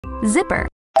Zipper.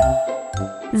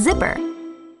 Zipper.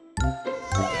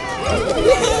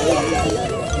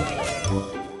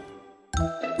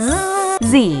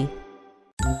 Z.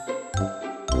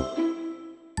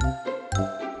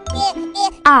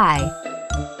 I.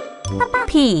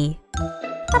 P.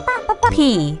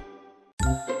 P.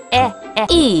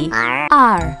 E.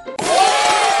 R.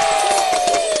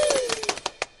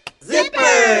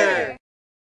 Zipper!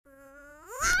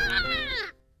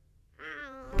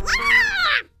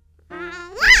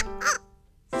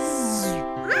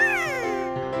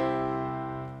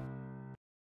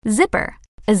 Zipper.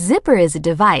 A zipper is a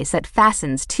device that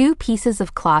fastens two pieces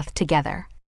of cloth together.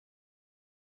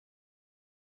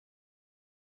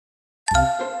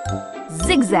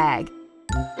 Zigzag.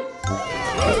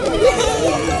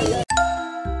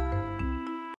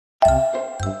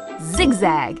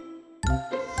 Zigzag.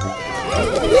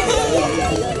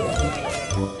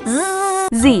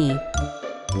 Z.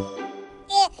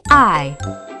 I.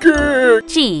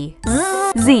 G.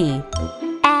 Z.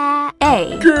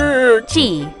 A.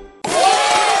 G.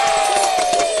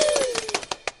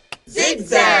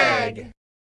 Zigzag!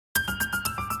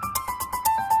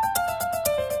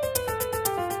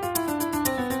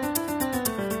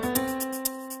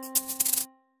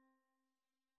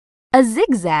 A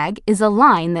zigzag is a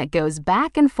line that goes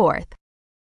back and forth.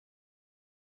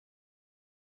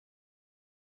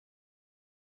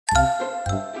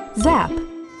 Zap.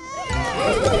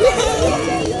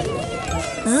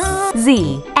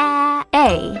 Z.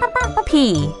 A.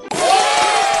 P.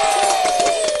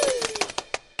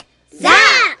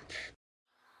 Zap!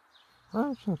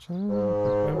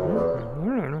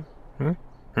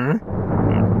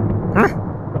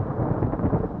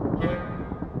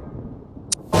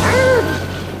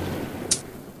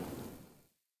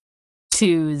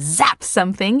 To zap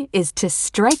something is to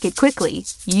strike it quickly,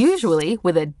 usually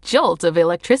with a jolt of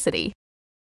electricity.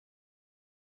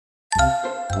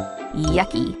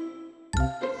 Yucky.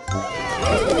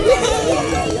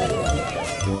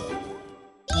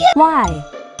 Y.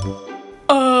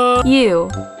 U.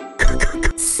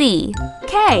 C.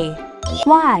 K.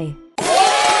 Y.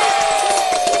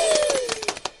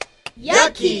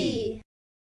 Yucky!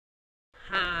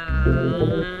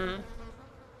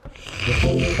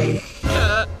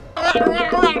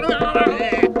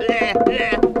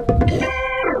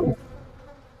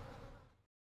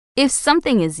 If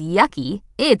something is yucky,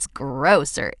 it's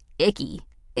gross or icky.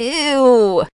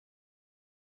 Ew!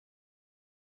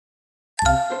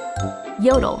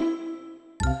 Yodel.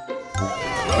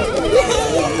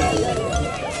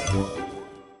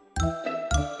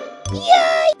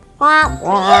 Yay!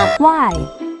 Y.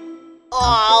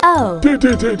 O.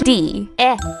 D.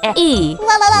 E.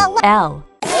 L.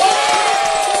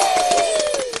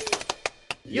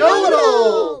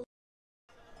 Yodel!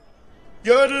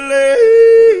 Yodeling!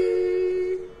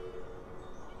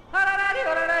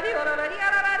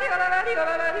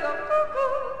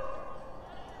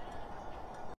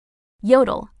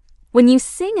 Yodel. When you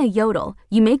sing a yodel,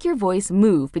 you make your voice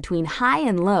move between high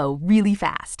and low really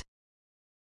fast.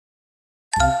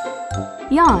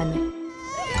 Yawn.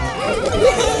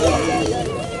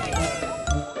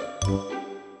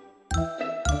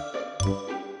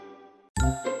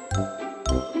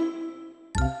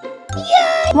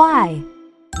 Y.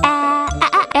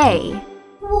 A.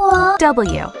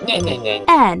 W.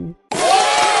 N.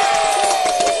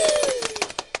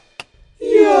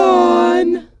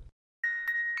 Yawn!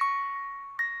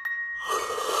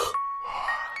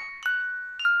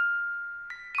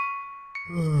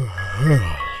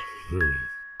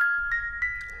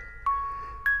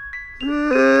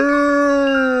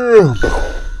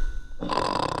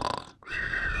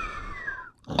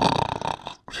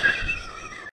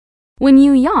 When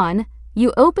you yawn,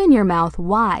 you open your mouth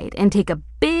wide and take a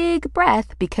big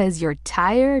breath because you're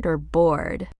tired or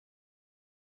bored.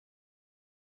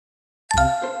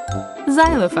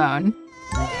 Xylophone.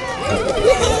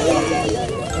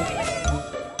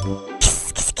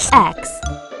 X.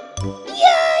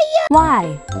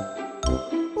 Y.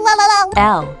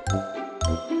 L.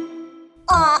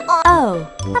 O.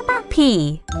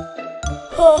 P.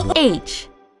 H.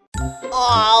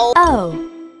 O.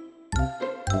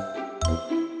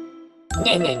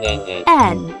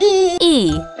 N.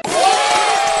 E.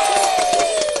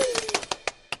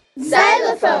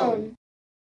 Xylophone!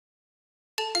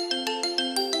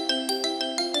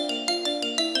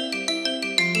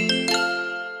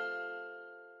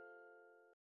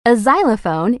 A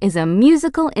xylophone is a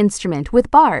musical instrument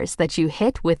with bars that you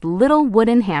hit with little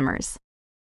wooden hammers.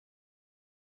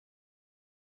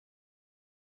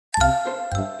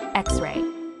 X-ray.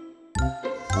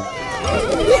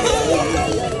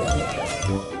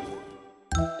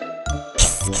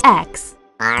 X,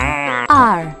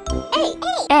 R,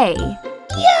 A,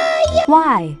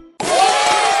 Y.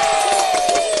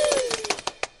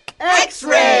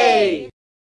 X-ray!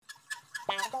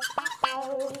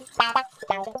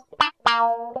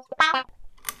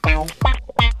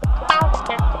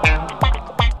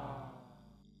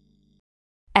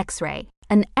 X-ray.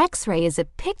 An X-ray is a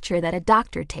picture that a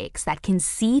doctor takes that can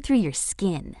see through your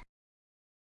skin.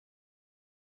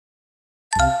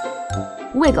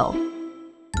 Wiggle.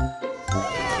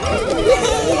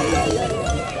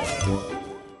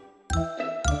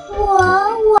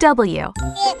 W,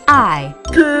 I,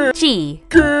 G,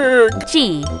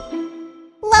 G,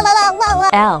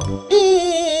 L,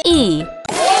 E.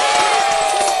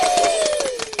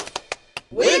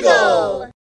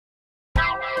 Wiggle!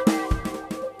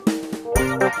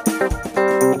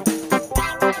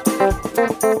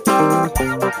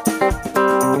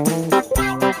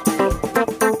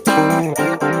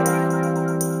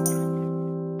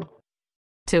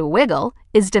 To wiggle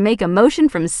is to make a motion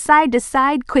from side to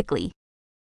side quickly.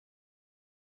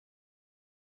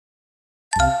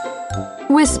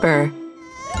 Whisper.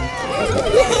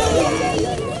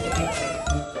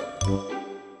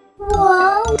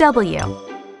 W,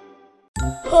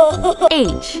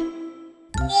 H,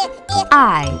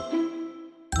 I,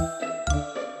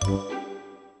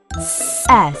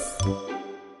 S,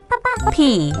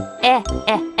 P,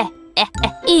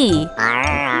 E,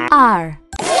 R.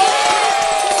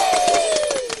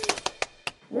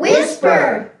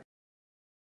 Whisper!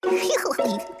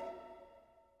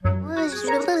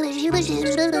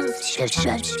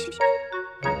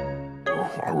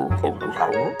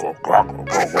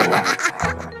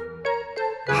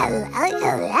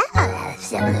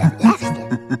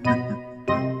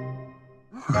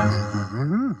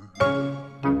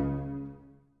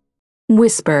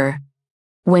 Whisper.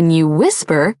 When you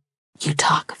whisper, you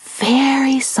talk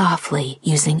very softly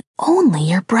using only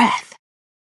your breath.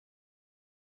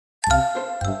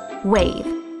 Wave.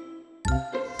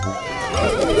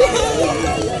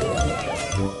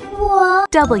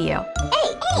 W,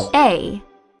 A,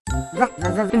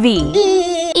 V,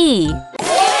 E.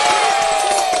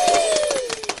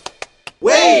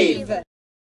 Wave!